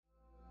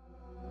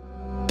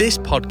This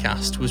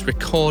podcast was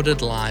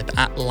recorded live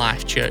at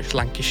Life Church,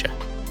 Lancashire.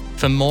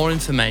 For more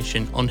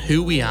information on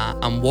who we are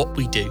and what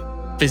we do,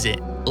 visit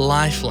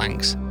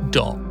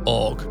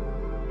lifelancs.org.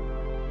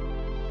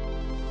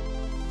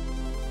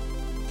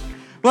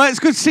 Well, it's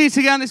good to see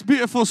you again. It's a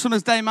beautiful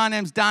summer's day. My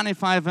name's Dan.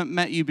 If I haven't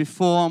met you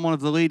before, I'm one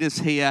of the leaders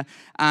here.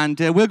 And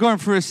we're going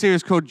through a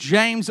series called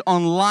James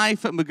on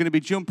Life, and we're going to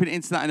be jumping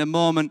into that in a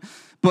moment.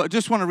 But I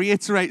just want to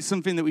reiterate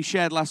something that we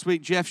shared last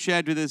week. Jeff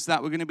shared with us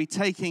that we're going to be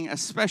taking a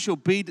special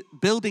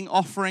building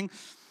offering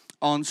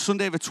on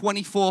Sunday, the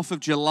 24th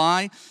of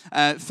July.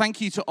 Thank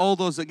you to all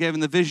those that gave in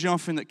the vision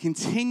offering that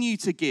continue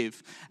to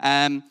give.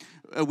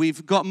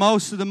 We've got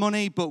most of the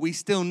money, but we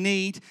still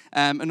need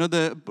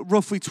another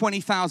roughly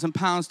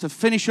 £20,000 to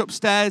finish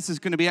upstairs. There's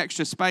going to be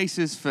extra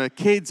spaces for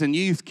kids and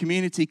youth,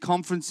 community,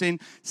 conferencing,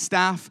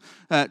 staff,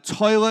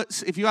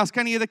 toilets. If you ask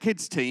any of the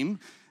kids' team,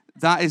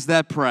 that is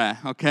their prayer,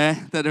 okay?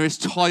 That there is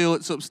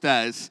toilets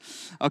upstairs.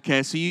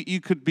 Okay, so you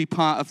could be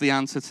part of the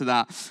answer to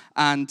that.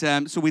 And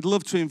so we'd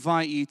love to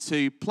invite you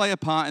to play a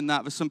part in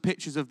that. There's some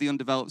pictures of the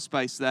undeveloped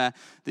space there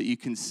that you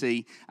can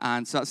see.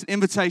 And so that's an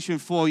invitation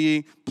for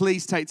you.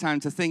 Please take time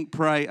to think,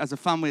 pray as a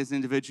family, as an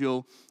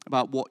individual,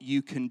 about what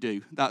you can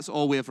do. That's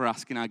all we ever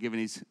ask in our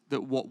giving is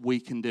that what we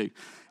can do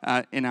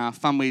in our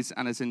families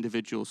and as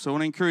individuals. So I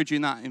want to encourage you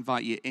in that,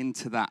 invite you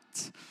into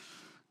that.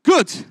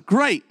 Good,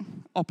 great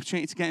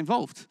opportunity to get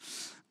involved.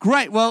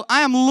 Great, well, I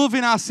am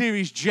loving our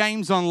series,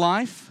 James on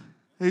Life.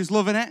 Who's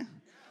loving it?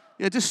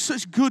 Yeah, just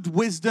such good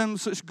wisdom,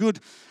 such good,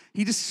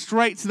 he just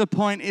straight to the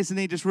point, isn't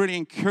he? Just really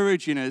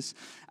encouraging us.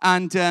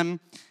 And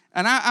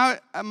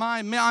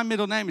my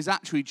middle name is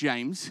actually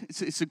James.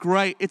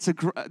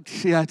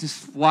 Yeah,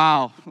 just,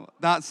 wow.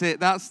 That's it.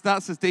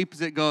 That's as deep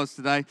as it goes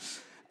today.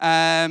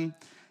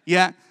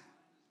 Yeah,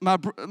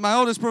 my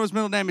oldest brother's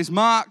middle name is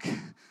Mark.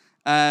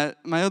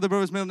 My other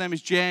brother's middle name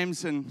is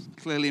James, and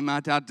clearly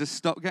my dad just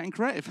stopped getting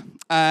creative.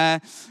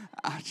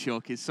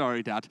 Joking,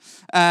 sorry, Dad.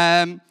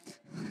 I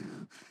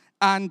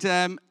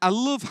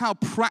love how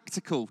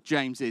practical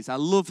James is. I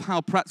love how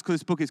practical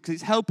this book is because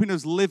it's helping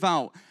us live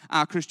out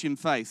our Christian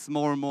faith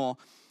more and more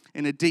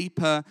in a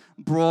deeper,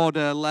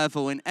 broader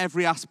level in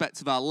every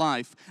aspect of our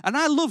life. And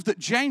I love that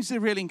James is a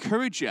real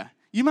encourager.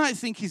 You might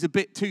think he's a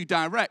bit too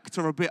direct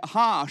or a bit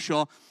harsh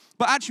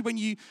but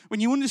actually, when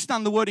you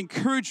understand the word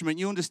encouragement,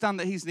 you understand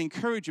that he's an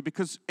encourager,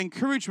 because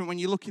encouragement, when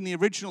you look in the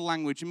original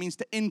language, it means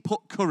to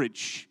input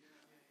courage.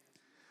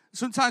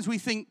 Sometimes we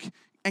think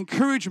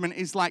encouragement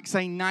is like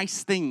saying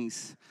nice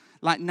things,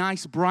 like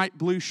nice, bright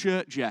blue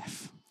shirt,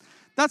 Jeff.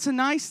 That's a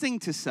nice thing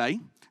to say,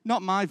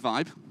 not my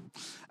vibe.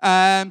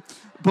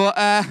 But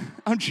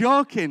I'm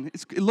joking.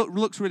 It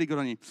looks really good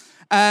on you.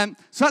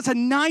 So that's a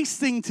nice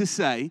thing to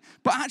say,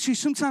 but actually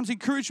sometimes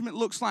encouragement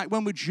looks like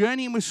when we're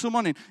journeying with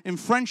someone in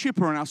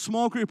friendship or in our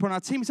small group or in our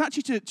team, it's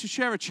actually to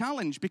share a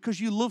challenge because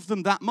you love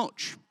them that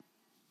much.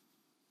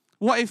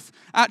 What if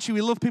actually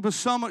we love people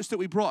so much that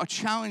we brought a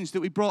challenge,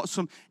 that we brought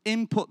some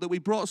input, that we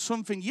brought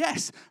something,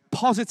 yes,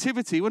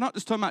 positivity. We're not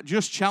just talking about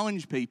just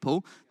challenge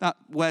people, that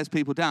wears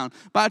people down,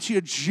 but actually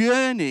a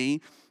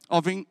journey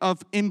of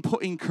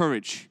inputting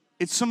courage.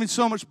 It's something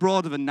so much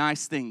broader than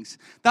nice things.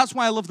 That's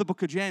why I love the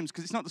book of James,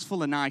 because it's not just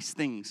full of nice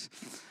things.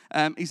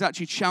 He's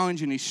actually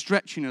challenging, he's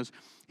stretching us,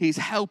 he's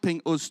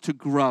helping us to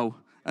grow.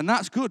 And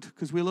that's good,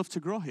 because we love to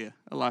grow here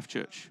at Life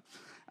Church.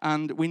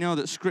 And we know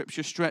that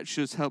Scripture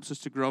stretches, helps us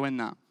to grow in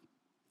that.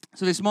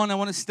 So this morning I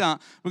want to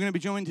start, we're going to be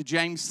joining to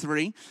James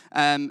 3,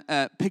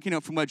 picking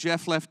up from where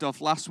Jeff left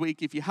off last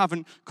week. If you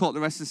haven't caught the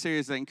rest of the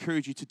series, I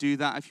encourage you to do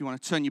that. If you want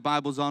to turn your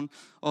Bibles on,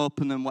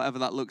 open them, whatever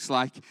that looks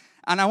like.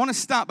 And I want to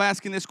start by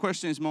asking this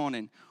question this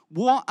morning.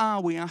 What are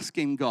we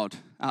asking God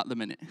at the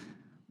minute?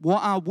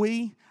 What are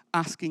we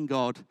asking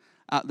God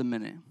at the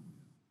minute?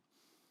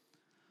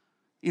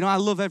 You know, I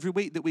love every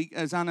week that we,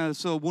 as Anna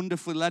so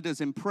wonderfully led us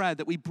in prayer,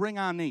 that we bring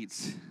our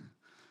needs.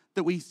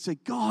 That we say,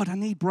 God, I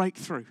need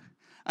breakthrough.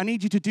 I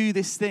need you to do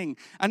this thing.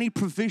 I need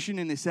provision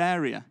in this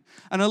area.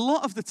 And a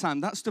lot of the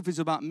time, that stuff is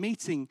about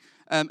meeting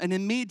an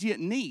immediate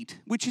need,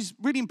 which is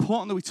really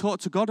important that we talk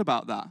to God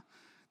about that.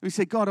 We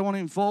say, God, I want to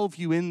involve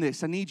you in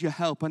this. I need your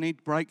help. I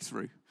need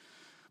breakthrough.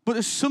 But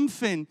there's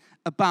something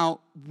about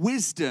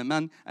wisdom,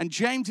 and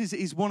James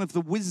is one of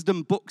the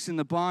wisdom books in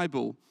the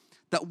Bible,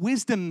 that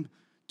wisdom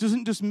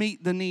doesn't just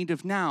meet the need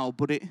of now,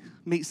 but it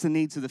meets the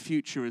needs of the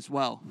future as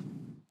well.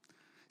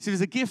 See,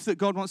 there's a gift that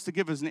God wants to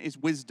give us, and it is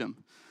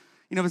wisdom.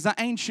 You know, there's that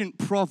ancient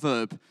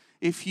proverb,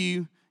 if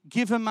you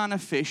give a man a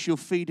fish, you'll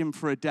feed him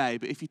for a day,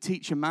 but if you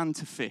teach a man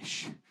to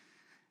fish,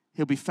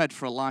 he'll be fed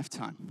for a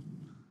lifetime.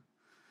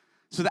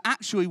 So that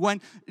actually when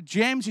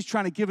James is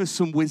trying to give us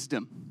some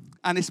wisdom,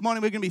 and this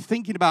morning we're going to be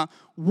thinking about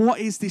what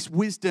is this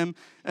wisdom,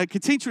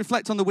 continue to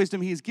reflect on the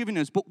wisdom he has given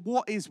us, but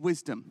what is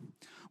wisdom?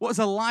 What does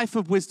a life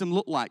of wisdom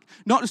look like?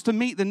 Not just to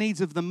meet the needs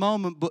of the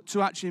moment, but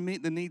to actually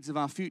meet the needs of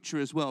our future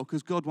as well,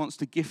 because God wants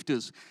to gift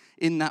us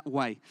in that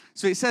way.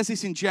 So it says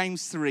this in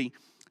James 3,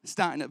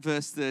 starting at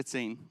verse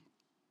 13.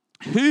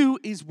 Who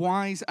is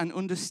wise and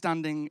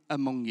understanding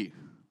among you?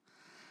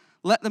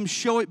 Let them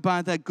show it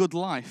by their good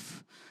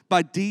life.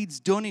 by deeds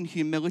done in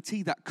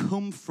humility that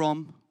come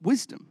from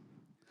wisdom.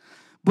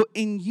 But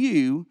if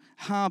you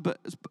harbor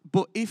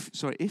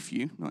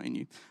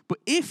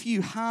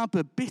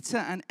bitter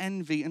and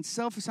envy and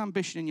selfish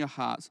ambition in your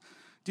hearts,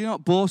 do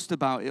not boast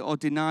about it or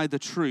deny the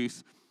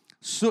truth.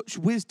 Such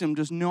wisdom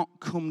does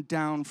not come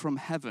down from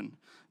heaven,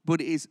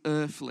 but it is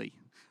earthly,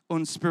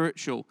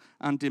 unspiritual,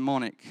 and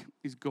demonic.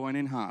 He's going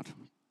in hard.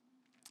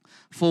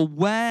 For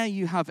where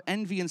you have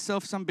envy and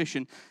selfish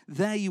ambition,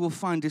 there you will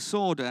find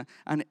disorder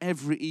and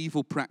every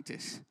evil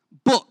practice.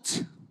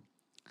 But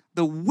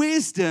the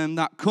wisdom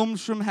that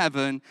comes from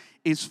heaven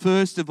is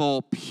first of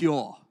all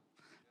pure,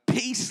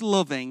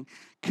 peace-loving,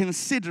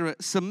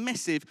 considerate,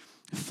 submissive,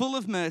 full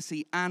of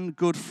mercy and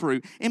good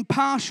fruit,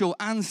 impartial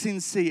and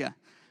sincere.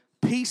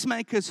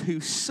 Peacemakers who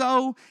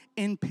sow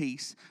in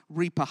peace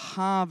reap a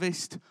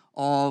harvest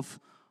of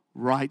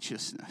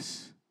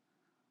righteousness.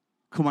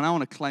 Come on, I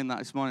want to claim that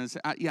this morning and say,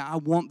 yeah, I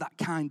want that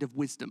kind of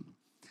wisdom.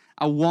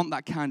 I want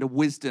that kind of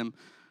wisdom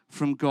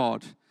from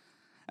God.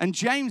 And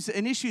James,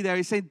 an issue there,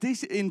 he said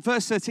this in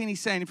verse 13,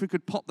 he's saying, if we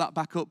could pop that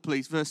back up,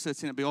 please, verse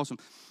 13, it'd be awesome.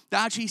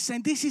 That actually he's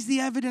saying this is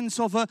the evidence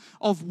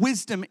of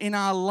wisdom in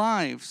our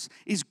lives,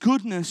 is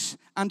goodness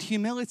and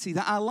humility,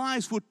 that our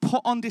lives would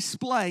put on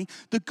display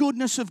the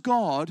goodness of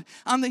God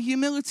and the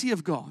humility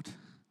of God.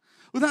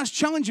 Well, that's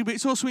challenging, but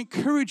it's also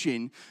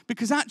encouraging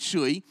because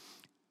actually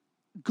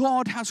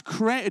God has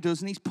created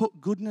us and he's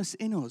put goodness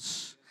in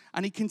us.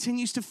 And he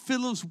continues to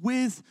fill us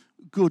with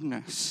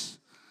goodness.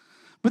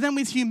 But then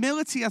with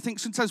humility, I think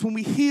sometimes when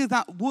we hear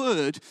that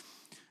word,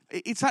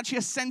 it's actually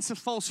a sense of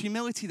false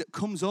humility that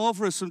comes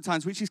over us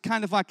sometimes, which is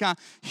kind of like our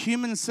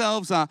human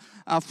selves, our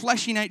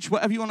fleshy nature,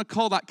 whatever you want to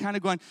call that, kind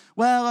of going,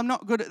 well, I'm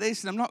not good at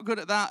this and I'm not good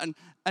at that.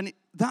 And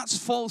that's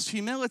false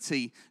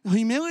humility.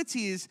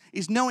 Humility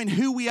is knowing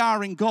who we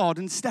are in God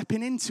and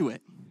stepping into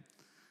it.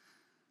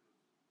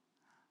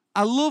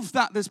 I love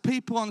that there's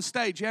people on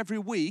stage every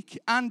week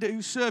and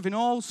who serve in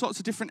all sorts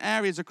of different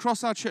areas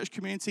across our church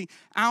community,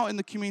 out in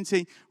the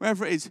community,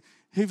 wherever it is,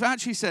 who've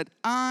actually said,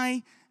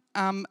 I'm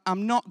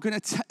not going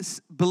to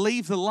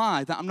believe the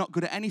lie that I'm not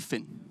good at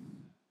anything.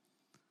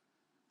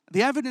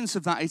 The evidence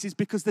of that is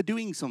because they're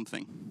doing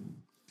something.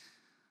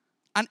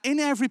 And in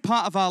every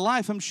part of our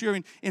life, I'm sure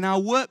in our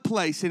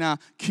workplace, in our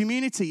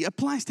community, it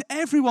applies to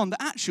everyone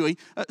that actually,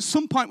 at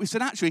some point we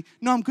said, actually,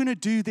 no, I'm going to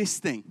do this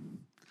thing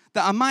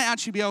that I might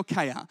actually be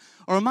okay at,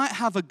 or I might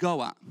have a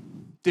go at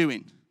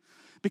doing.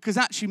 Because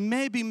actually,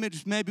 maybe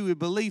we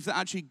believe that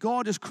actually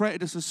God has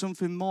created us for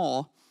something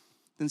more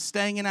than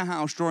staying in a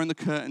house, drawing the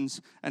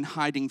curtains, and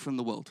hiding from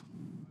the world.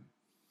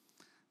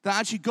 That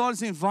actually God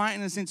is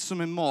inviting us into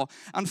something more.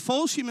 And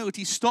false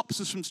humility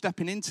stops us from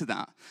stepping into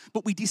that.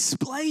 But we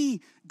display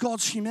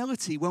God's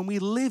humility when we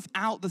live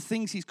out the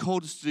things he's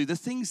called us to do, the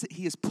things that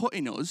he has put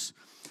in us,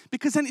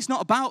 because then it's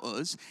not about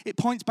us, it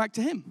points back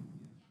to him.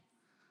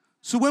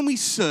 So when we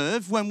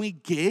serve, when we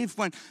give,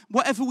 when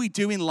whatever we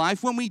do in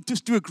life, when we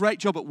just do a great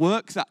job at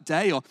work that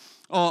day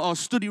or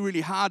study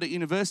really hard at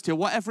university or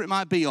whatever it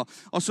might be, or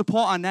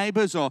support our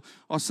neighbors or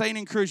say and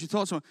encourage your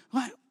thoughts,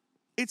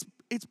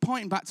 it's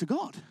pointing back to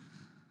God.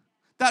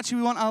 Actually,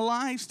 we want our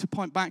lives to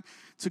point back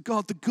to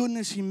God, the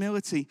goodness,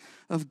 humility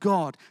of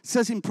God. It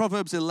says in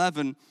Proverbs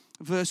 11,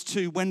 verse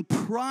 2, when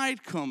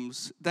pride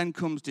comes, then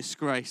comes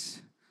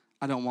disgrace.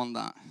 I don't want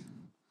that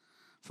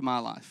for my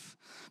life.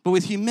 But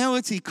with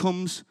humility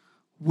comes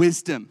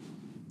wisdom.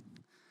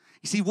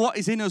 You see, what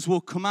is in us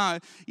will come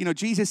out. You know,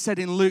 Jesus said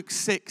in Luke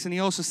 6, and he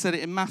also said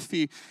it in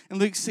Matthew, in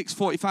Luke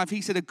 6:45,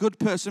 he said, a good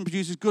person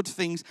produces good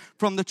things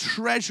from the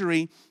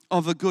treasury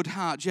of a good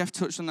heart. Jeff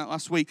touched on that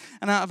last week.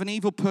 And out of an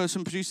evil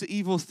person produces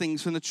evil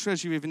things from the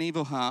treasury of an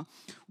evil heart.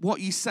 What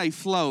you say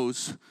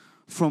flows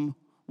from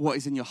what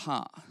is in your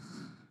heart.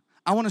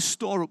 I want to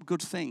store up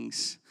good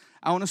things.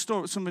 I want to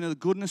store up some of the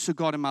goodness of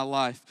God in my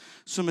life,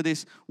 some of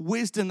this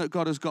wisdom that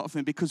God has got for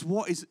me, because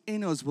what is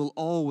in us will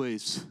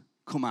always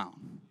come out.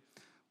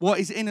 What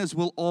is in us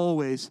will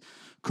always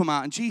come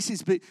out. And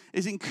Jesus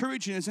is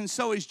encouraging us, and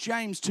so is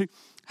James, to,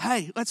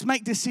 hey, let's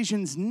make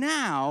decisions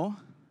now.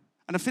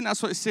 And I think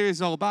that's what this series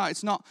is all about.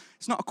 It's not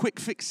a quick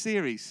fix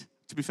series.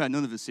 To be fair,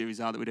 none of the series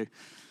are that we do.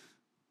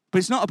 But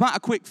it's not about a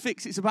quick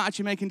fix. It's about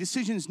actually making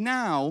decisions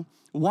now,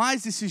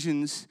 wise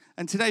decisions,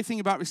 and today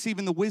think about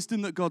receiving the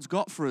wisdom that God's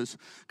got for us,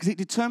 because it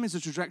determines the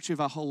trajectory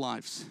of our whole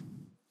lives.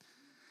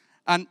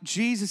 And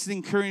Jesus is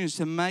encouraging us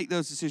to make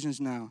those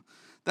decisions now.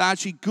 That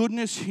actually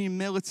goodness,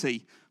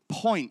 humility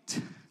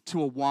point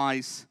to a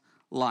wise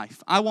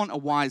life. I want a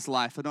wise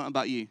life. I don't know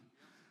about you.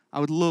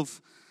 I would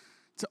love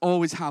to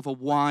always have a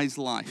wise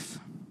life.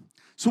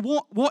 So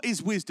what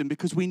is wisdom?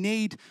 Because we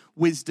need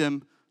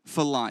wisdom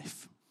for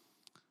life.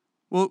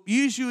 Well,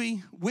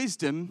 usually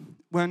wisdom,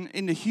 when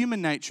in the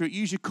human nature, it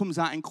usually comes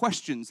out in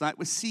questions, like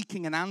we're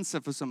seeking an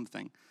answer for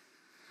something.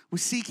 We're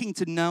seeking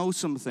to know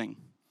something.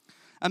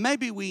 And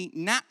maybe we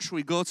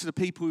naturally go to the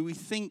people who we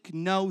think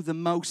know the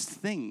most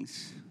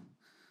things.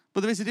 But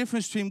there is a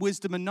difference between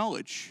wisdom and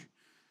knowledge,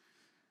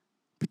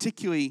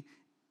 particularly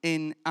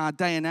in our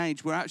day and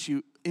age where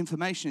actually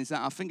information is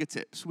at our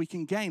fingertips. We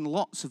can gain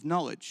lots of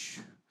knowledge.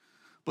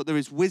 but there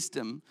is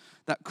wisdom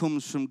that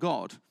comes from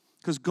God.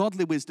 Because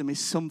godly wisdom is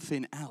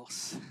something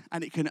else,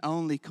 and it can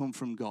only come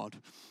from God.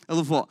 I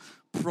love what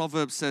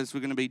Proverbs says. We're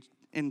going to be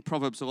in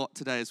Proverbs a lot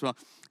today as well.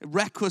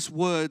 Reckless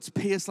words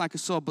pierce like a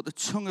sword, but the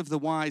tongue of the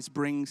wise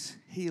brings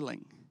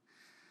healing.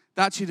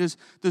 Actually,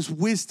 there's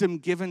wisdom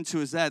given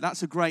to us there.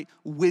 That's a great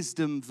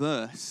wisdom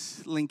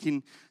verse,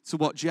 linking to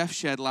what Jeff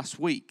shared last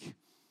week.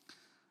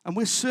 And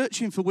we're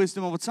searching for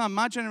wisdom all the time.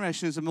 My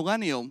generation as a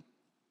millennial,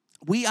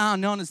 we are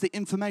known as the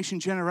information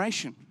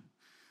generation.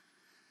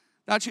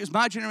 Actually, it was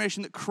my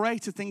generation that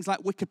created things like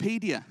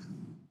Wikipedia.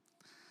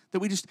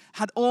 That we just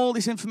had all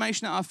this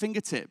information at our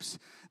fingertips.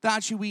 That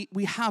actually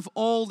we have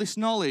all this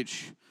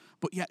knowledge,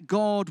 but yet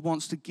God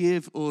wants to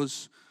give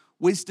us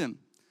wisdom.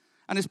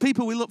 And as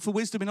people, we look for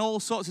wisdom in all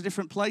sorts of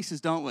different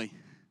places, don't we?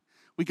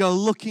 We go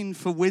looking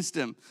for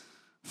wisdom.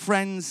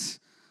 Friends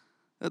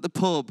at the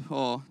pub,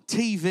 or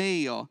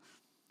TV, or,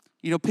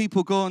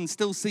 people go and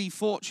still see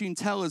fortune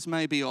tellers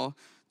maybe, or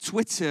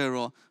Twitter,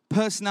 or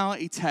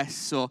personality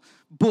tests, or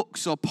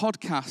books, or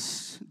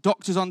podcasts,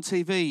 doctors on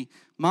TV,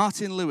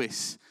 Martin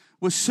Lewis.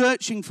 We're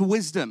searching for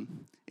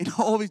wisdom in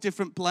all these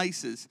different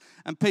places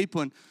and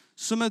people, and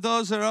some of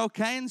those are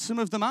okay and some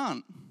of them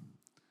aren't.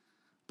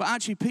 But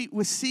actually,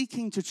 we're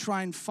seeking to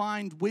try and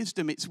find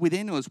wisdom. It's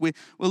within us. We're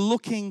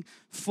looking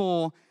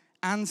for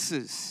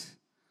answers.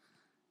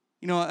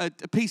 A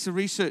piece of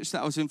research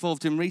that I was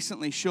involved in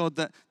recently showed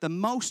that the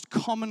most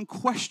common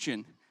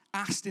question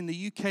asked in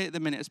the UK at the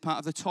minute as part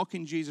of the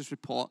Talking Jesus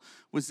report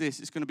was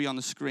this. It's going to be on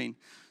the screen.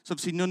 So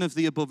obviously, none of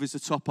the above is the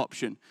top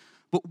option.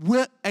 But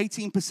we're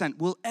 18%.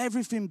 Will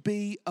everything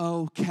be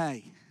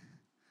okay?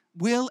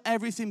 Will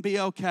everything be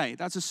okay?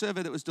 That's a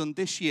survey that was done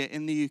this year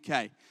in the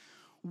UK.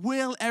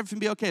 Will everything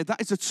be okay? That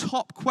is a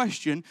top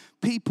question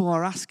people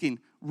are asking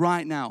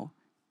right now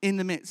in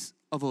the midst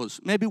of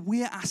us. Maybe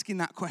we're asking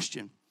that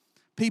question.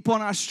 People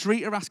on our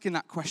street are asking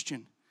that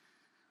question.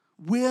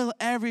 Will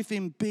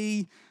everything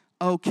be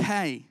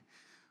okay?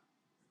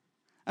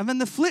 And then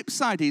the flip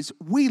side is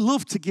we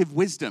love to give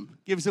wisdom.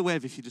 Give us a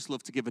wave if you just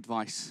love to give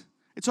advice.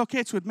 It's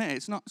okay to admit it.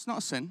 It's not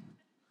a sin.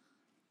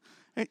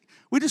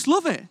 We just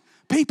love it.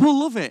 People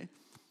love it.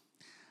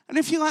 And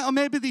if you're like, oh,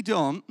 maybe they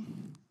don't.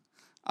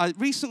 I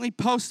recently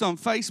posted on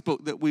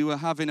Facebook that we were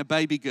having a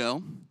baby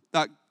girl.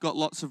 That got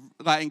lots of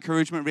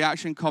encouragement,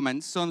 reaction,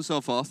 comments, so on and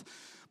so forth.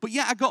 But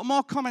yeah, I got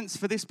more comments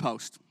for this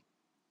post.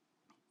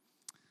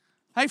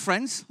 Hey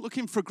friends,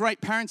 looking for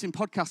great parenting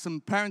podcasts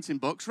and parenting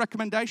books.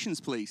 Recommendations,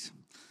 please.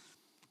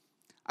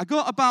 I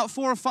got about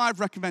 4 or 5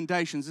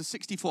 recommendations. There's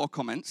 64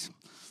 comments.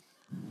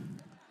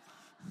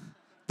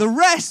 The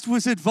rest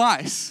was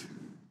advice.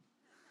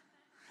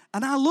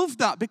 And I love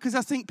that because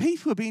I think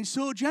people are being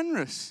so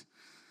generous.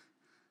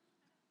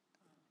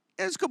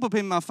 There's a couple of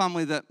people in my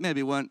family that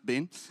maybe weren't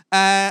being.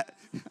 I'm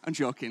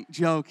joking.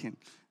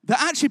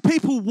 That actually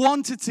people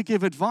wanted to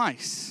give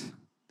advice.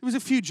 There was a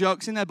few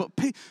jokes in there, but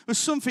there's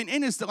something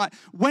in us that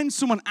when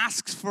someone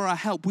asks for our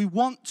help, we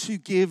want to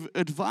give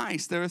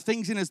advice. There are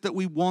things in us that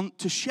we want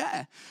to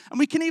share. And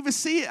we can either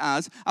see it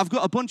as, I've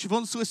got a bunch of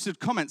unsolicited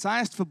comments. I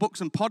asked for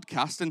books and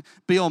podcasts and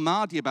be all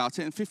mardy about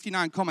it, and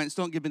 59 comments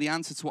don't give me the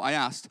answer to what I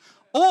asked.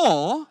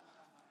 Or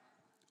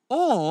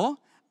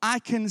I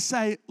can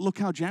say, look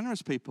how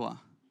generous people are.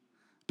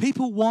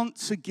 People want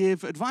to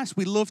give advice.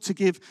 We love to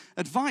give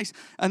advice.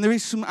 And there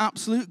is some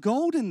absolute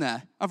gold in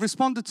there. I've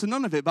responded to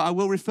none of it, but I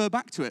will refer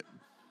back to it.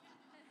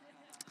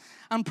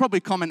 And probably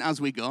comment as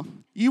we go.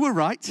 You were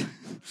right.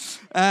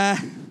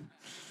 And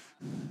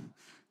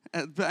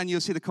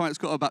you'll see the comments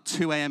go about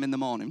 2 a.m. in the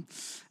morning.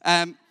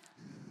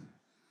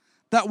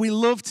 That we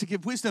love to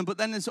give wisdom, but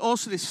then there's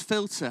also this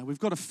filter. We've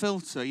got a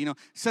filter. It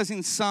says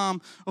in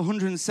Psalm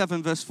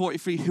 107, verse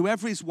 43,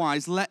 whoever is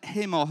wise, let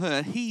him or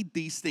her heed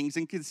these things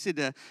and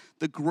consider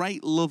the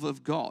great love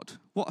of God.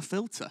 What a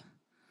filter.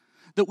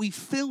 That we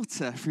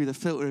filter through the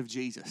filter of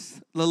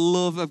Jesus, the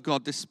love of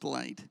God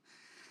displayed.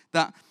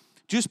 That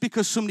just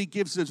because somebody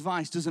gives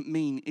advice doesn't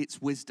mean it's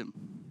wisdom.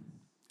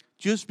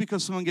 Just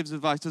because someone gives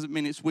advice doesn't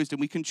mean it's wisdom.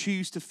 We can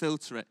choose to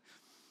filter it.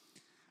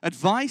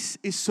 Advice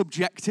is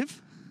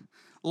subjective.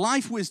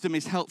 Life wisdom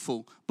is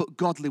helpful, but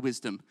godly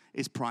wisdom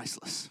is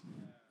priceless.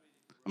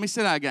 Let me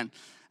say that again.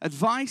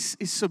 Advice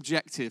is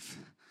subjective.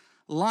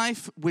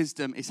 Life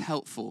wisdom is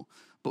helpful,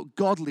 but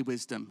godly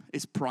wisdom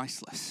is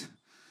priceless.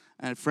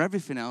 And for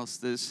everything else,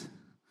 there's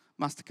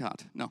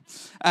MasterCard. No.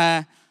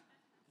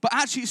 But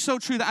actually, it's so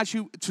true that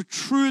actually to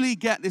truly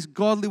get this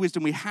godly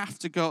wisdom, we have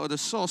to go to the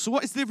source. So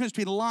what is the difference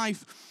between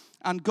life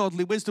and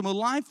godly wisdom? Well,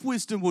 life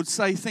wisdom would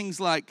say things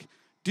like,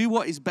 do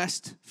what is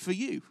best for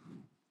you.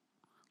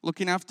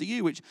 Looking after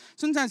you, which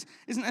sometimes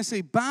isn't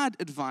necessarily bad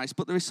advice,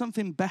 but there is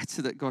something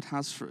better that God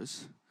has for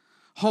us.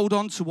 Hold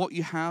on to what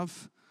you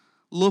have.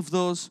 Love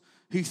those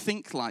who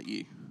think like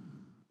you.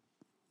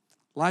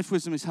 Life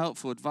wisdom is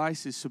helpful.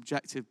 Advice is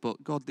subjective,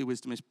 but godly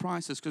wisdom is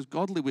priceless, because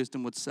godly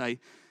wisdom would say,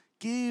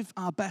 give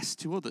our best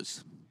to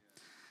others.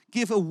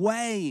 Give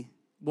away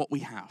what we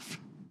have.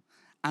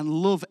 And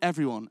love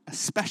everyone,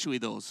 especially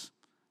those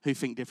who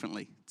think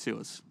differently to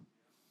us.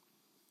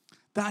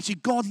 That actually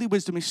godly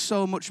wisdom is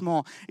so much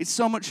more. It's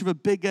so much of a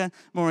bigger,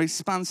 more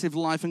expansive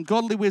life. And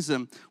godly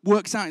wisdom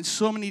works out in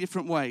so many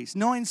different ways.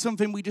 Knowing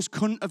something we just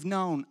couldn't have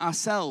known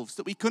ourselves,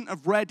 that we couldn't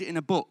have read in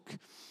a book.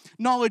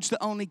 Knowledge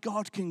that only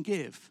God can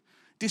give.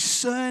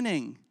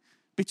 Discerning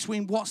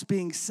between what's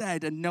being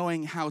said and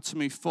knowing how to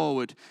move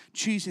forward.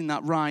 Choosing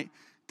that right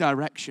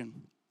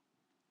direction.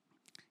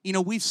 You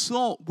know, we've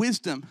sought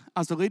wisdom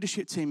as a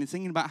leadership team in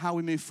thinking about how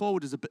we move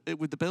forward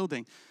with the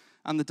building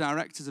and the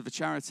directors of a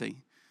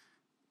charity.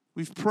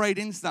 We've prayed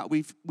into that.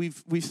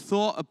 We've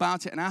thought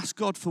about it and asked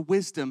God for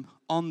wisdom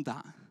on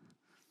that.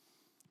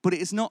 But it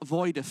is not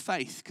void of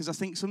faith, because I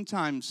think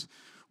sometimes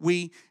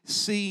we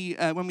see,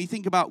 when we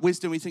think about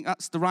wisdom, we think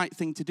that's the right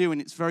thing to do, and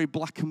it's very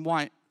black and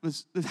white.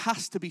 There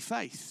has to be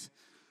faith.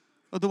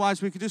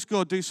 Otherwise, we could just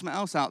go do something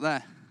else out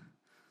there.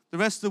 The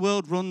rest of the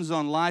world runs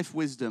on life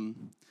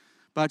wisdom,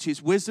 but actually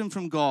it's wisdom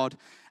from God,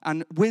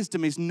 and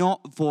wisdom is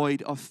not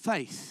void of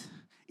faith.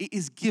 It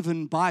is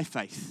given by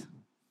faith.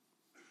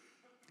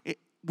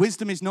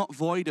 Wisdom is not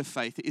void of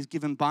faith. It is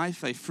given by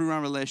faith through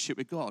our relationship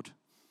with God.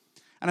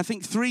 And I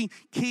think 3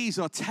 keys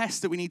or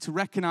tests that we need to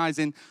recognize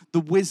in the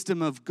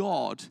wisdom of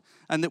God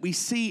and that we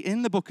see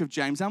in the book of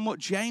James and what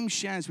James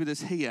shares with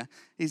us here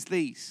is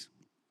these.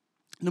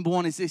 Number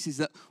 1 is this, is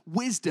that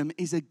wisdom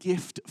is a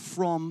gift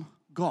from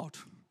God.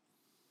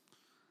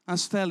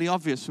 That's fairly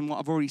obvious from what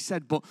I've already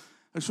said, but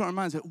I just want to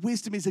remind us that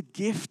wisdom is a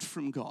gift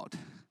from God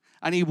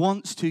and he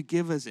wants to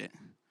give us it.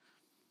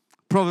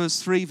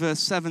 Proverbs 3 verse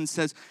 7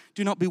 says,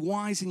 do not be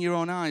wise in your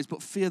own eyes,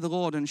 but fear the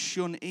Lord and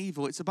shun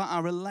evil. It's about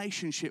our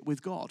relationship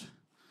with God.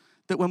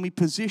 That when we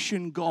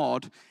position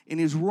God in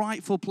his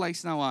rightful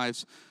place in our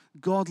lives,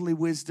 godly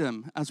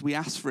wisdom, as we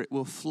ask for it,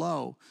 will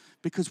flow.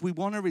 Because we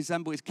want to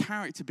resemble his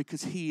character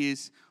because he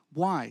is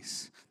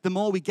wise. The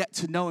more we get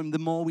to know him, the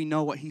more we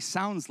know what he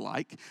sounds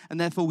like. And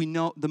therefore,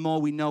 the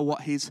more we know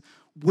what his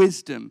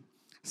wisdom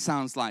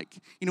sounds like.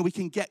 You know, we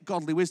can get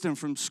godly wisdom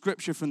from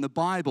Scripture, from the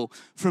Bible,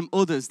 from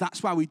others.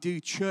 That's why we do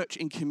church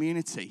in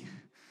community.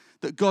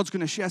 That God's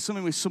going to share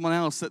something with someone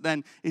else that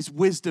then is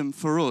wisdom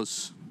for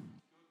us.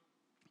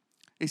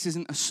 This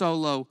isn't a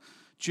solo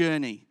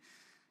journey.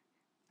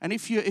 And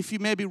if you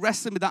may be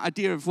wrestling with that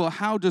idea of, well,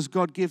 how does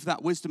God give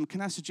that wisdom? Can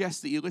I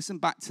suggest that you listen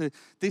back to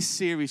this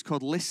series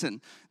called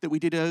Listen that we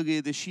did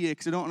earlier this year?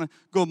 Because I don't want to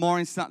go more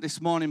into that this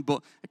morning,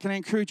 but can I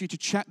encourage you to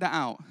check that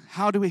out?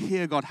 How do we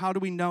hear God? How do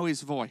we know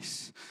his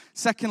voice?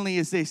 Secondly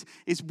is this,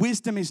 is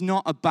wisdom is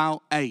not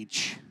about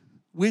age.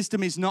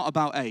 Wisdom is not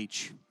about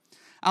age.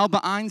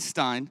 Albert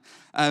Einstein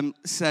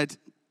said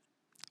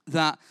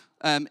that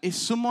if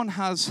someone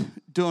has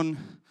done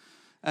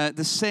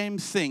the same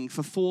thing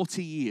for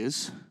 40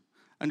 years,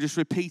 and just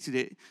repeated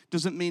it,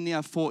 doesn't mean they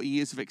have 40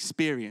 years of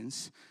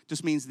experience,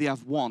 just means they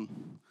have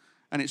one,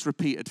 and it's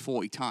repeated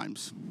 40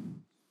 times.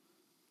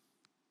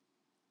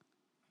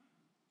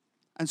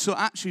 And so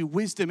actually,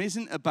 wisdom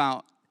isn't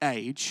about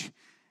age,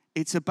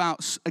 it's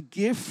about a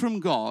gift from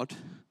God,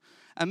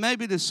 and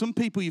maybe there's some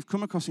people you've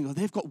come across and go,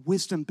 they've got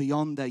wisdom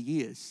beyond their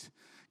years.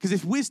 Because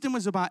if wisdom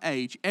was about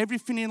age,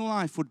 everything in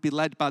life would be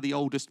led by the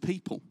oldest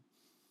people.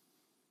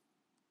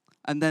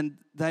 And then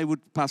they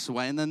would pass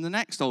away, and then the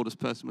next oldest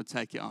person would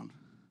take it on.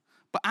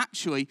 But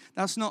actually,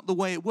 that's not the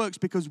way it works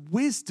because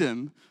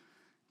wisdom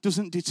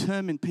doesn't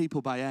determine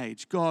people by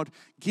age. God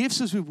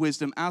gives us with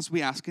wisdom as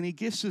we ask, and he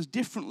gives us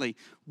differently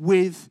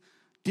with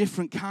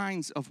different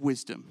kinds of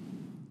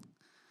wisdom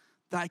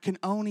that can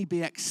only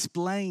be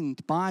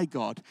explained by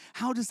God.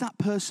 How does that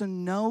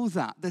person know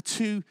that? They're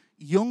too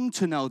young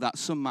to know that,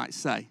 some might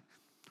say.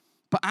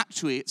 But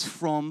actually, it's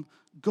from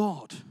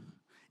God.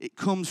 It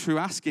comes through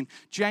asking.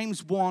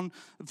 James 1,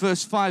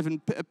 verse 5,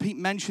 and Pete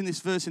mentioned this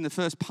verse in the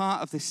first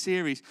part of this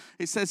series.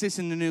 It says this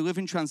in the New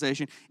Living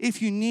Translation. If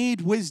you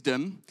need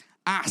wisdom,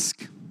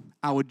 ask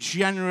our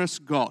generous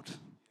God.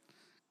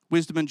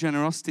 Wisdom and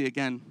generosity,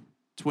 again,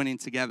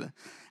 twinning together.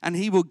 And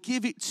he will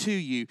give it to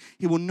you.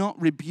 He will not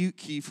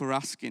rebuke you for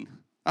asking.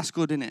 That's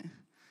good, isn't it?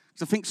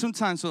 Because I think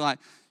sometimes we're like,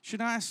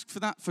 should I ask for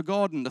that for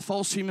God? And the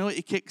false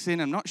humility kicks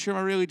in. I'm not sure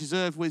I really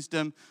deserve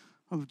wisdom.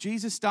 Oh,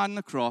 Jesus died on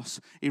the cross.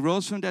 He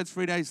rose from the dead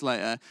 3 days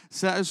later,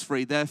 set us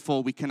free.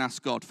 Therefore, we can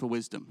ask God for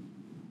wisdom.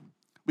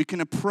 We can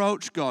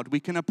approach God.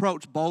 We can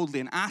approach boldly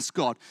and ask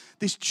God,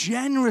 this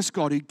generous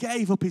God who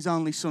gave up his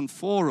only son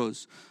for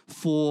us,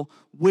 for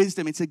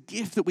wisdom. It's a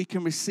gift that we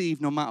can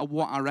receive no matter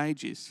what our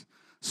age is.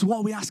 So what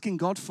are we asking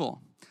God for?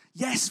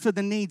 Yes, for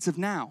the needs of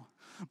now,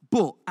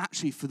 but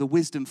actually for the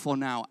wisdom for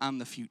now and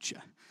the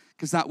future,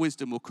 because that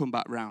wisdom will come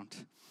back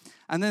round.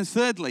 And then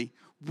thirdly,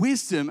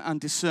 wisdom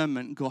and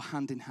discernment go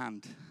hand in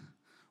hand.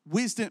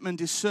 Wisdom and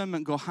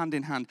discernment go hand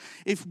in hand.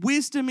 If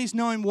wisdom is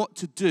knowing what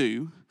to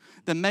do,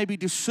 then maybe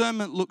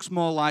discernment looks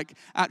more like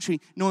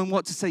actually knowing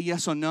what to say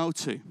yes or no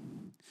to.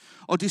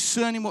 Or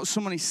discerning what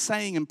someone is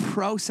saying and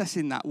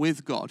processing that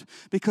with God.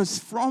 Because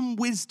from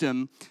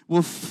wisdom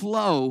will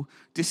flow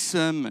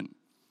discernment.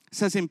 It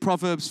says in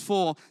Proverbs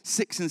 4,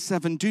 6 and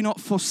 7, do not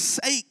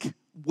forsake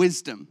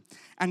wisdom,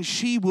 and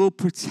she will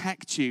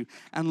protect you,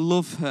 and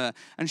love her,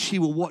 and she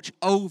will watch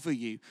over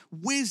you.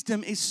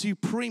 Wisdom is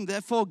supreme,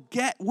 therefore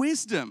get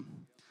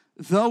wisdom.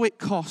 Though it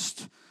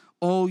cost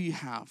all you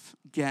have,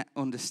 get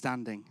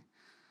understanding.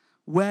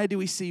 Where do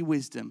we see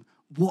wisdom?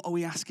 What are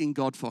we asking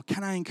God for?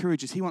 Can I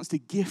encourage us? He wants to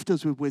gift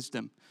us with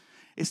wisdom.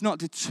 It's not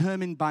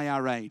determined by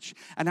our age.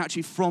 And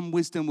actually from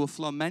wisdom will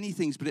flow many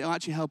things, but it'll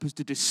actually help us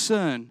to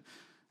discern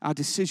our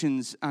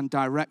decisions and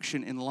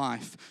direction in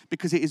life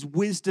because it is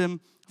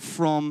wisdom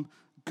from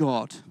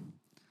God.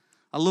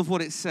 I love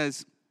what it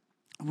says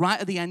right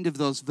at the end of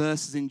those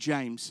verses in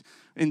James.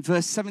 In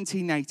verse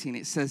 17, 18,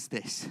 it says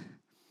this.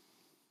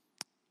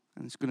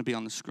 And it's going to be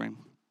on the screen.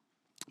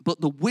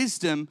 But the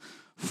wisdom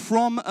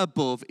from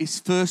above is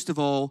first of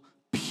all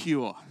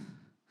pure.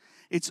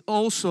 It's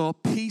also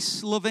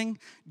peace-loving,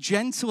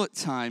 gentle at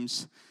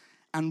times,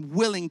 and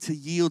willing to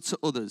yield to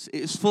others.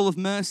 It is full of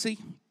mercy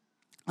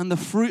and the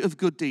fruit of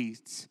good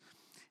deeds.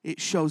 It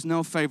shows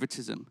no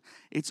favoritism.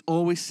 It's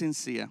always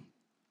sincere.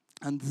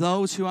 And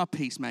those who are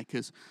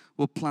peacemakers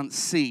will plant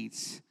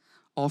seeds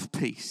of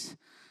peace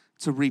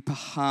to reap a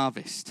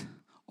harvest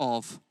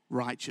of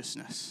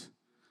righteousness.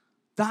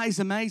 That is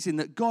amazing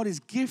that God is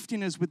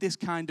gifting us with this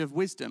kind of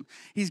wisdom.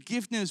 He's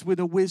gifting us with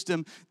a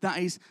wisdom that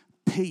is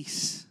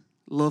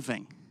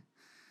peace-loving.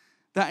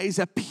 That is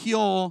a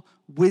pure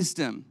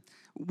wisdom.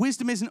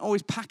 Wisdom isn't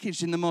always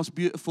packaged in the most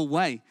beautiful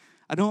way.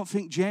 I don't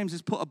think James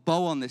has put a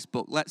bow on this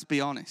book, let's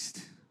be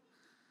honest.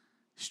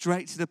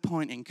 Straight to the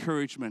point,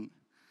 encouragement.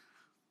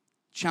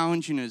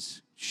 Challenging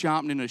us,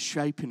 sharpening us,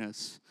 shaping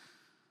us.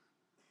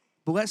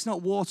 But let's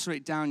not water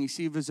it down. You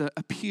see, there's a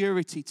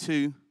purity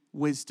to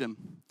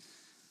wisdom.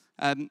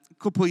 A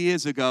couple of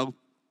years ago,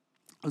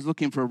 I was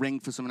looking for a ring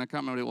for something. I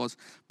can't remember what it was.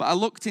 But I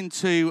looked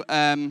into,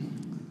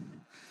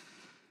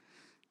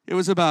 it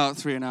was about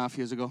 3.5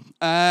 years ago.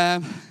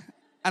 And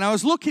I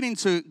was looking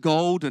into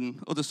gold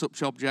and other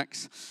such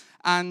objects.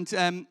 And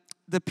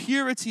the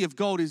purity of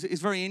gold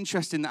is very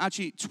interesting.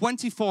 Actually,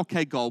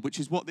 24K gold, which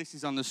is what this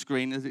is on the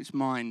screen as it's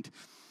mined,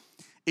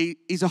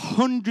 is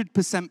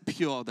 100%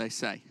 pure, they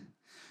say.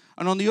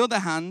 And on the other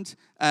hand,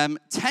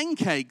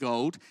 10K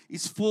gold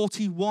is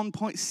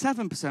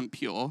 41.7%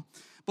 pure,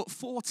 but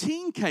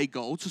 14K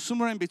gold, so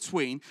somewhere in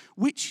between,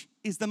 which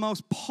is the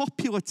most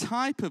popular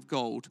type of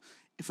gold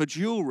for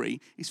jewelry,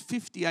 is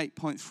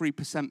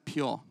 58.3%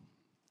 pure.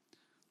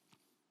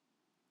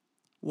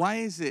 Why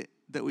is it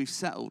that we've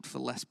settled for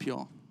less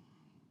pure?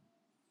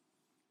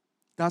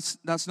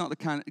 That's not the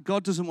kind.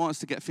 God doesn't want us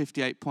to get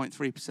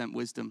 58.3%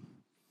 wisdom.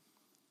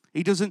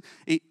 He doesn't.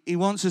 He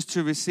wants us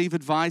to receive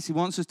advice. He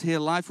wants us to hear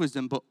life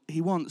wisdom, but he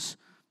wants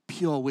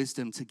pure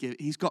wisdom to give.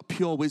 He's got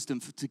pure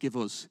wisdom to give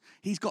us.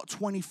 He's got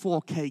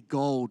 24K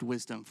gold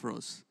wisdom for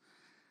us.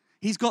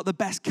 He's got the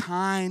best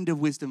kind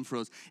of wisdom for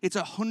us. It's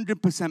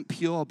 100%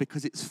 pure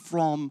because it's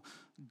from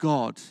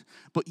God.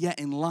 But yet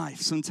in life,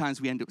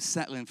 sometimes we end up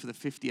settling for the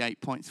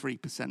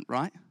 58.3%,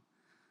 right?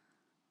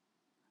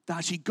 That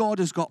actually God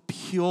has got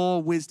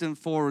pure wisdom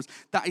for us.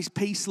 That is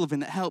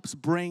peace-loving, that helps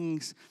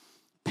brings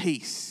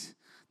peace.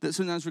 That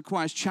sometimes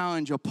requires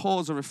challenge or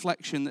pause or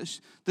reflection,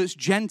 that's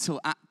gentle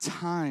at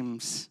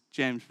times,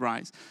 James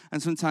writes.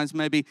 And sometimes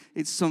maybe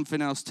it's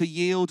something else. To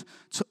yield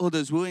to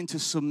others, willing to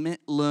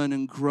submit, learn,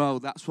 and grow.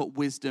 That's what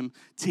wisdom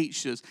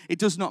teaches us. It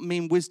does not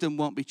mean wisdom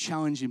won't be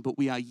challenging, but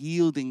we are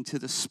yielding to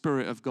the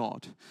Spirit of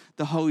God.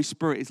 The Holy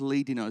Spirit is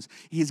leading us.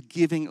 He is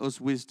giving us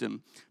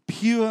wisdom.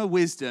 Pure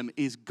wisdom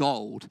is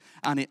gold,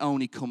 and it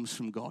only comes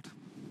from God.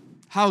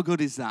 How good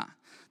is that?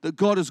 That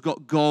God has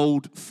got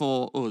gold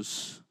for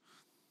us.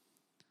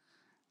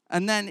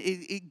 And then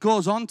it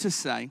goes on to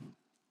say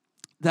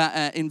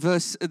that in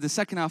the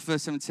second half,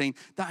 verse 17,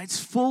 that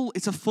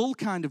it's a full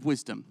kind of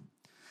wisdom.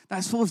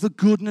 That's full of the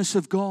goodness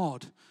of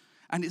God,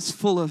 and it's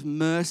full of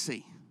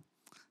mercy.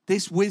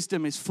 This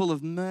wisdom is full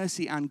of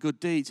mercy and good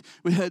deeds.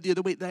 We heard the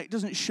other week that it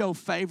doesn't show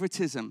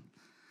favoritism.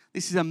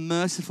 This is a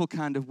merciful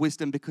kind of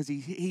wisdom because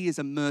he is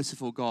a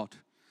merciful God.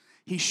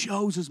 He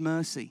shows us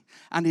mercy,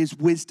 and his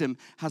wisdom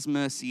has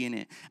mercy in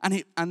it.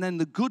 And then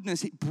the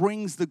goodness, it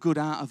brings the good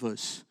out of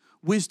us.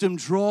 Wisdom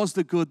draws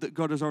the good that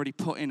God has already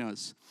put in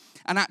us.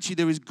 And actually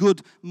there is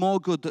good, more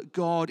good that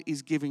God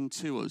is giving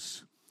to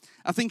us.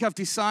 I think I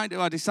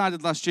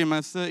decided last year in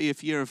my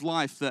 30th year of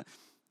life that,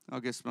 I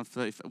guess my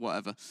 30th,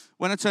 whatever.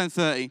 When I turned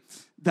 30,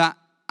 that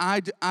I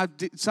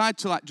decided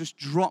to just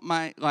drop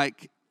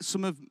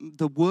some of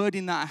the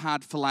wording that I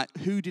had for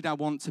who did I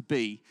want to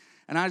be.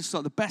 And I just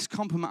thought the best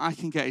compliment I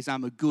can get is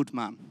I'm a good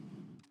man.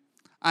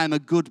 I am a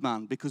good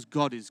man because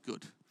God is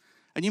good.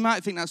 And you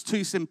might think that's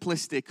too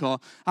simplistic or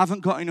I haven't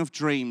got enough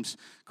dreams.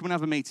 Come and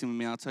have a meeting with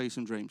me, I'll tell you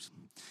some dreams.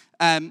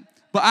 But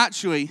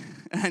actually,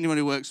 anyone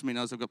who works for me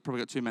knows I've probably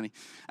got too many.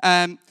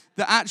 That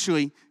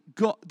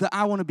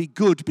I want to be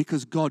good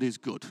because God is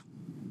good.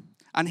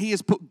 And he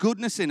has put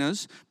goodness in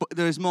us, but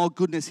there is more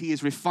goodness. He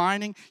is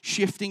refining,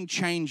 shifting,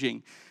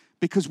 changing.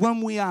 Because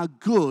when we are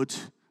good,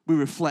 we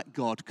reflect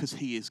God because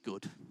he is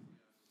good.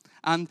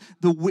 And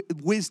the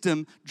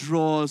wisdom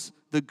draws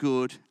the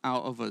good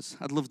out of us.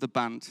 I'd love the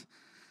band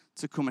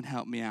to come and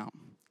help me out.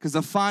 Because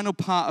the final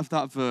part of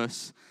that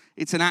verse,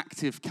 it's an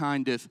active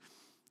kind of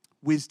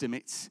wisdom.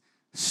 It's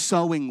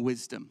sowing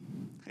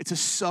wisdom. It's a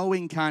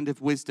sowing kind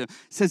of wisdom.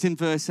 It says in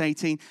verse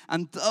 18,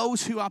 and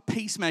those who are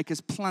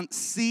peacemakers plant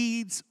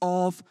seeds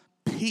of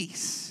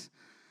peace,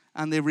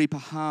 and they reap a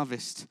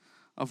harvest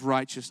of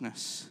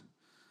righteousness.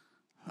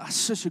 That's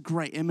such a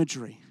great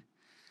imagery,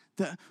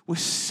 that we're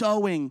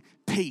sowing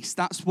peace.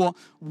 That's what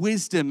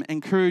wisdom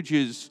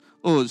encourages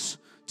us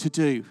to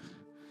do.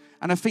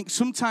 And I think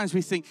sometimes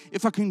we think,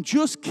 if I can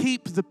just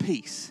keep the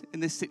peace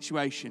in this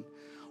situation,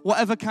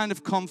 whatever kind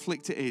of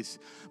conflict it is.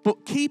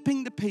 But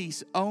keeping the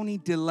peace only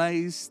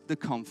delays the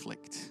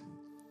conflict.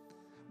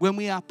 When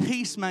we are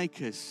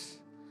peacemakers,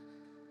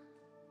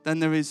 then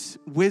there is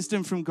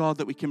wisdom from God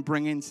that we can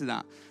bring into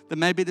that. That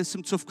maybe there's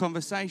some tough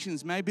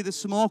conversations, maybe there's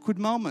some awkward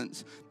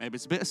moments, maybe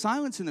it's a bit of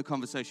silence in the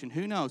conversation,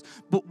 who knows.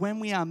 But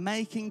when we are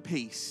making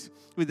peace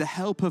with the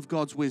help of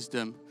God's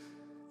wisdom,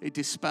 it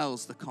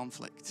dispels the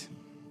conflict.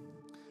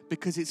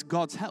 Because it's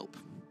God's help.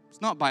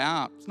 It's not by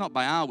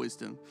our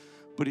wisdom,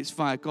 but it's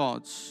via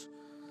God's.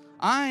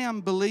 I am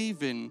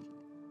believing,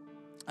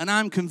 and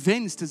I'm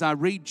convinced as I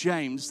read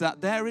James, that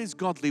there is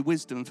godly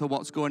wisdom for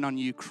what's going on in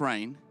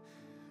Ukraine.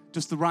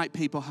 Just the right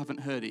people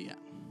haven't heard it yet.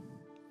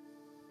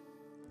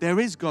 There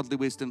is godly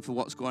wisdom for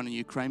what's going on in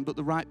Ukraine, but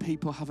the right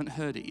people haven't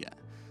heard it yet.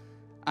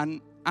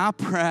 And our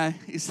prayer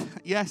is,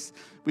 yes,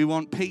 we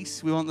want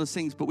peace, we want those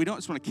things, but we don't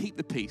just want to keep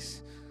the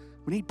peace.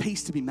 We need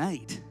peace to be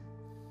made.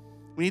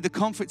 We need the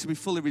conflict to be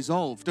fully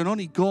resolved, and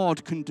only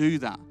God can do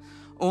that.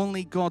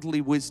 Only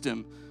godly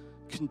wisdom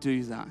can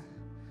do that.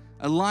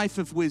 A life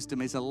of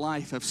wisdom is a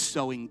life of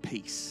sowing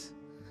peace.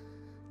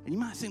 And you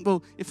might think,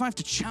 well, if I have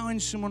to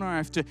challenge someone or I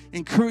have to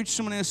encourage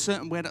someone in a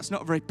certain way, that's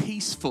not very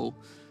peaceful.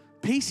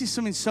 Peace is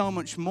something so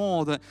much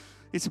more, that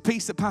it's a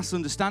peace that passes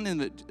understanding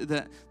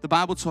that the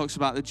Bible talks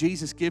about, that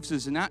Jesus gives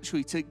us. And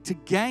actually, to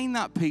gain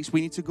that peace,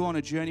 we need to go on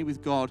a journey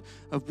with God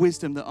of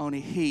wisdom that only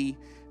He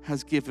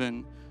has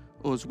given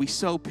us. We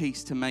sow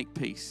peace to make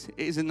peace.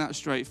 It isn't that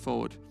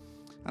straightforward.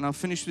 And I'll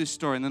finish with this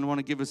story, and then I want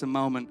to give us a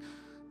moment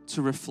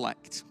to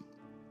reflect.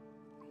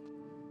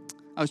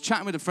 I was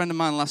chatting with a friend of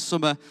mine last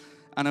summer,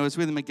 and I was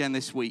with him again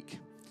this week.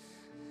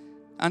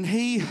 And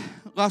he,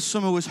 last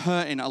summer, was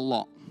hurting a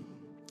lot.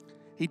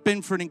 He'd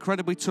been through an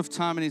incredibly tough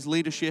time in his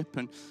leadership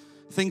and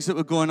things that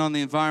were going on in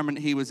the environment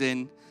he was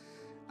in.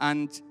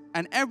 And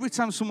every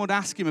time someone would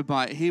ask him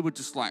about it, he would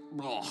just like,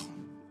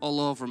 all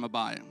over him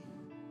about it.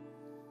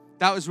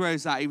 That was where he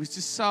was at. He was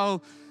just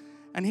so,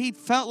 and he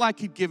felt like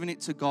he'd given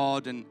it to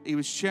God, and he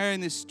was sharing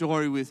this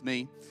story with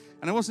me.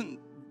 And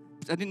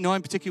I didn't know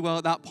him particularly well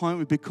at that point.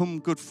 We've become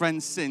good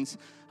friends since.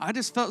 I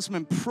just felt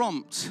something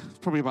prompt,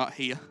 probably about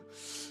here.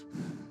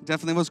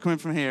 Definitely was coming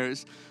from here. It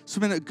was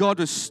something that God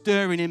was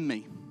stirring in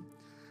me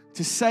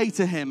to say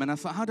to him. And I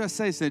thought, how do I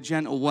say this in a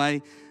gentle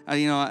way?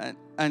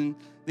 And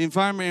the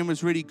environment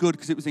was really good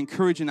because it was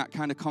encouraging that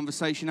kind of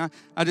conversation.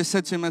 I just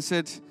said to him, I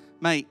said,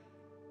 mate,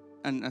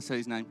 and I said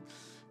his name.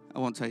 I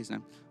won't say his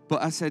name.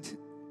 But I said,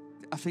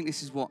 I think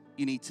this is what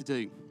you need to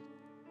do.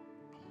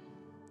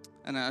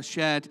 And I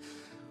shared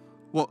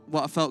what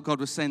I felt God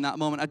was saying that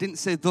moment. I didn't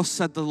say, thus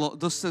says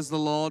the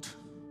Lord.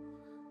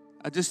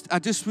 I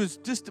just was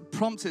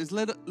prompted, as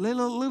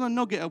little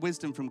nugget of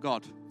wisdom from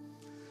God.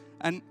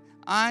 And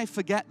I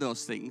forget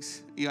those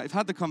things. I've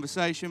had the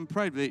conversation,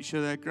 prayed with each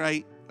other,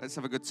 great, let's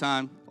have a good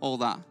time, all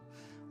that.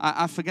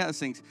 I forget those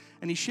things.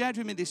 And he shared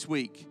with me this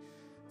week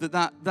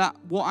that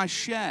what I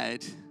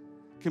shared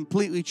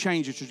completely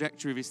changed the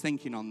trajectory of his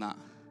thinking on that.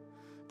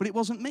 But it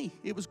wasn't me,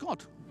 it was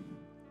God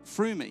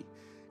through me.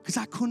 Because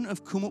I couldn't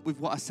have come up with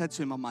what I said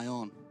to him on my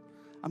own.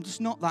 I'm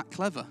just not that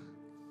clever.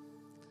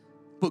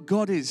 But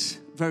God is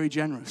very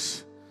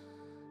generous.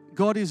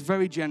 God is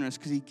very generous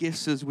because He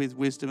gifts us with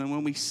wisdom. And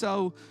when we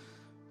sow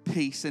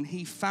peace, and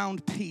He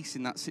found peace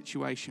in that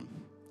situation.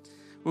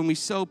 When we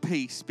sow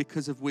peace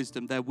because of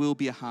wisdom, there will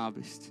be a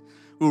harvest.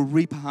 We'll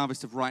reap a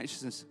harvest of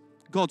righteousness.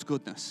 God's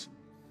goodness.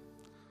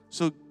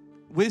 So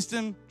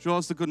wisdom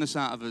draws the goodness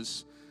out of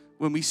us.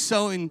 When we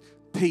sow in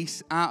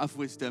peace out of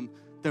wisdom,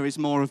 there is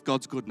more of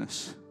God's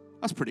goodness.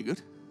 That's pretty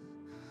good.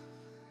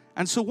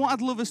 And so what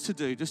I'd love us to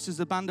do, just as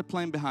the band are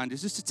playing behind,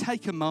 is just to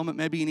take a moment.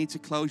 Maybe you need to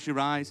close your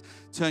eyes,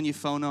 turn your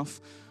phone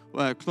off,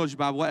 close your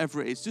Bible,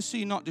 whatever it is, just so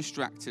you're not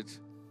distracted.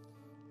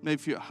 Maybe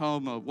if you're at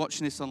home or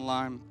watching this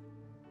online,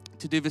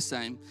 to do the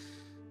same.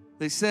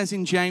 It says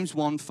in James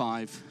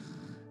 1:5,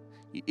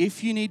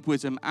 if you need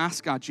wisdom,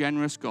 ask our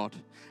generous God,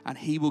 and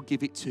He will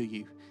give it to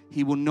you.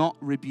 He will not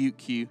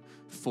rebuke you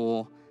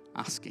for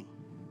asking.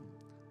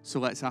 So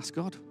let's ask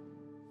God.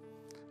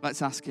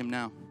 Let's ask Him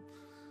now.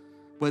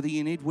 Whether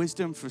you need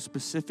wisdom for a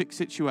specific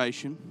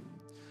situation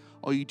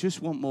or you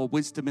just want more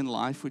wisdom in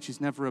life, which is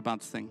never a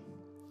bad thing,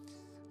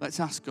 let's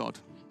ask God.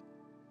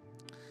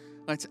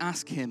 Let's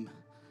ask Him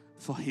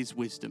for His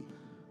wisdom.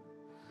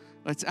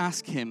 Let's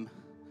ask Him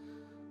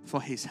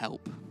for His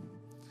help.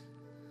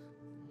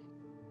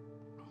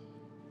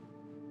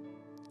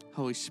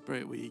 Holy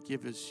Spirit, will you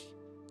give us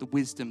the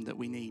wisdom that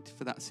we need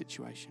for that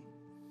situation?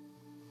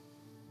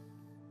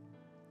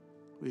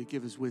 Will you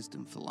give us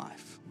wisdom for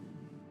life?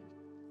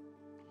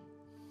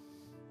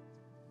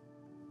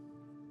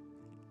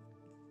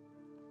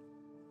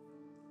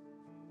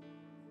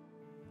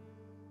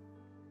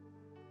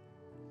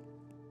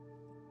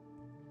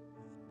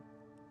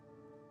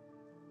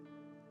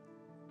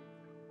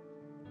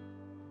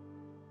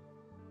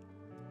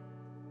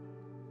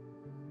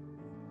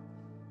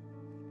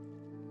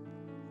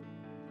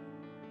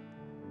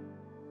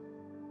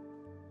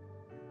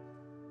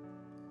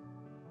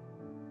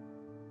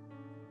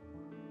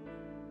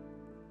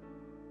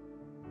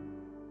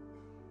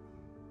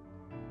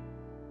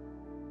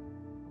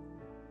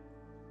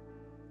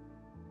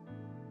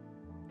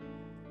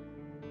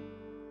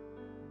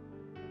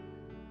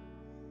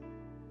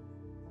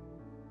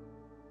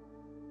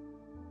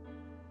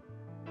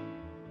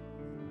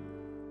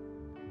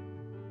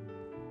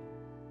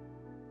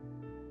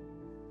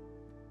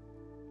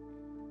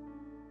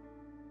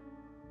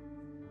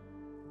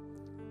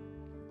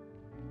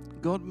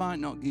 God might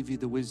not give you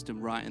the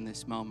wisdom right in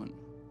this moment.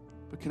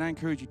 But can I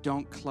encourage you,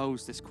 don't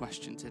close this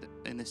question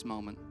in this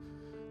moment.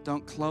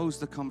 Don't close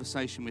the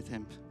conversation with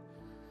him.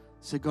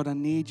 Say, God, I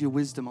need your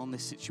wisdom on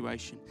this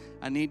situation.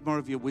 I need more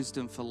of your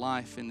wisdom for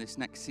life in this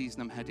next season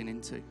I'm heading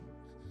into.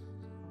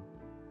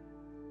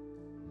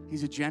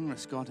 He's a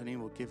generous God and he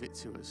will give it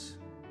to us.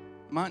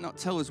 He might not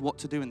tell us what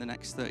to do in the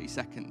next 30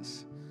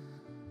 seconds,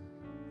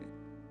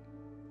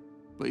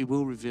 but he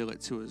will reveal it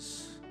to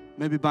us.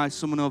 Maybe by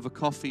someone over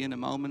coffee in a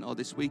moment, or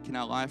this week in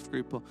our life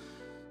group, or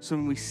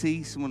someone we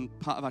see, someone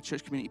part of our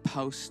church community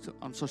post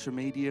on social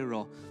media,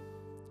 or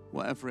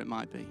whatever it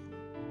might be.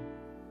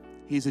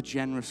 He's a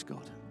generous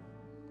God.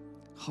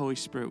 Holy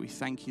Spirit, we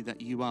thank you that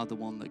you are the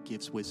one that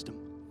gives wisdom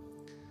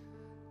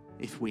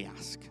if we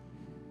ask.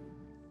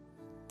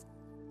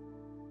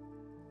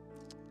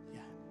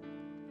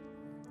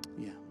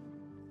 Yeah.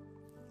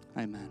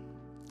 Amen.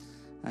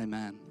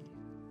 Amen.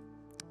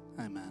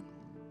 Amen.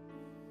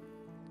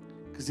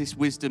 Because this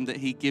wisdom that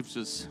he gives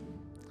us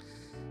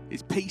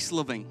is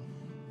peace-loving,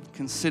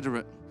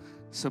 considerate,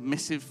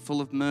 submissive,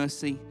 full of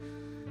mercy,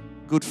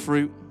 good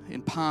fruit,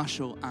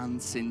 impartial,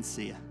 and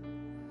sincere.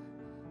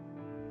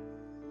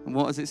 And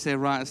what does it say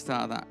right at the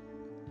start of that?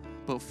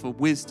 But for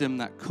wisdom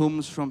that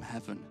comes from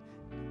heaven.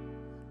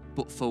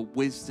 But for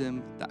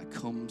wisdom that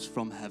comes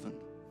from heaven.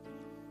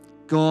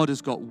 God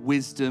has got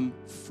wisdom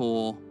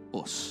for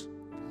us.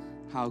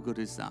 How good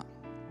is that?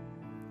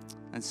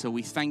 And so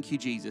we thank you,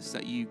 Jesus,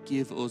 that you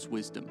give us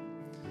wisdom.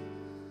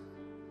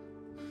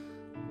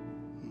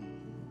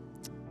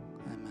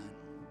 Amen.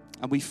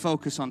 And we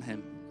focus on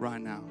him right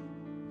now.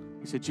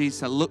 We said,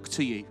 Jesus, I look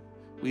to you.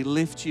 We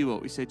lift you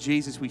up. We said,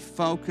 Jesus, we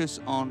focus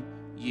on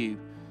you.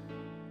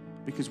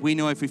 Because we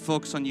know if we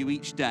focus on you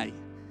each day,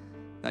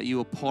 that you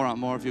will pour out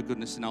more of your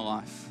goodness in our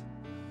life.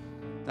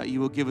 That you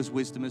will give us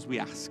wisdom as we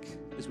ask,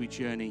 as we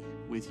journey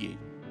with you.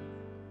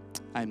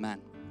 Amen.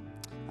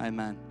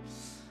 Amen.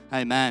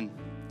 Amen.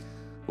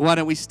 Why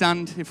don't we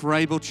stand if we're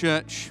able,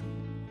 church?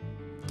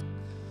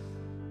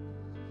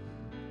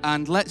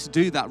 And let's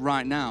do that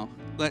right now.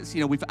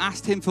 We've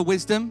asked him for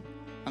wisdom,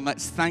 and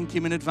let's thank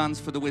him in advance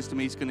for the wisdom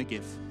he's going to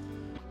give.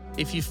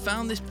 If you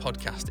found this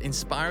podcast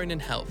inspiring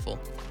and helpful,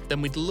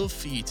 then we'd love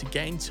for you to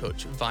get in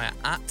touch via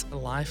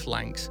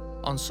 @LifeLancs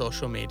on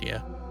social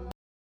media,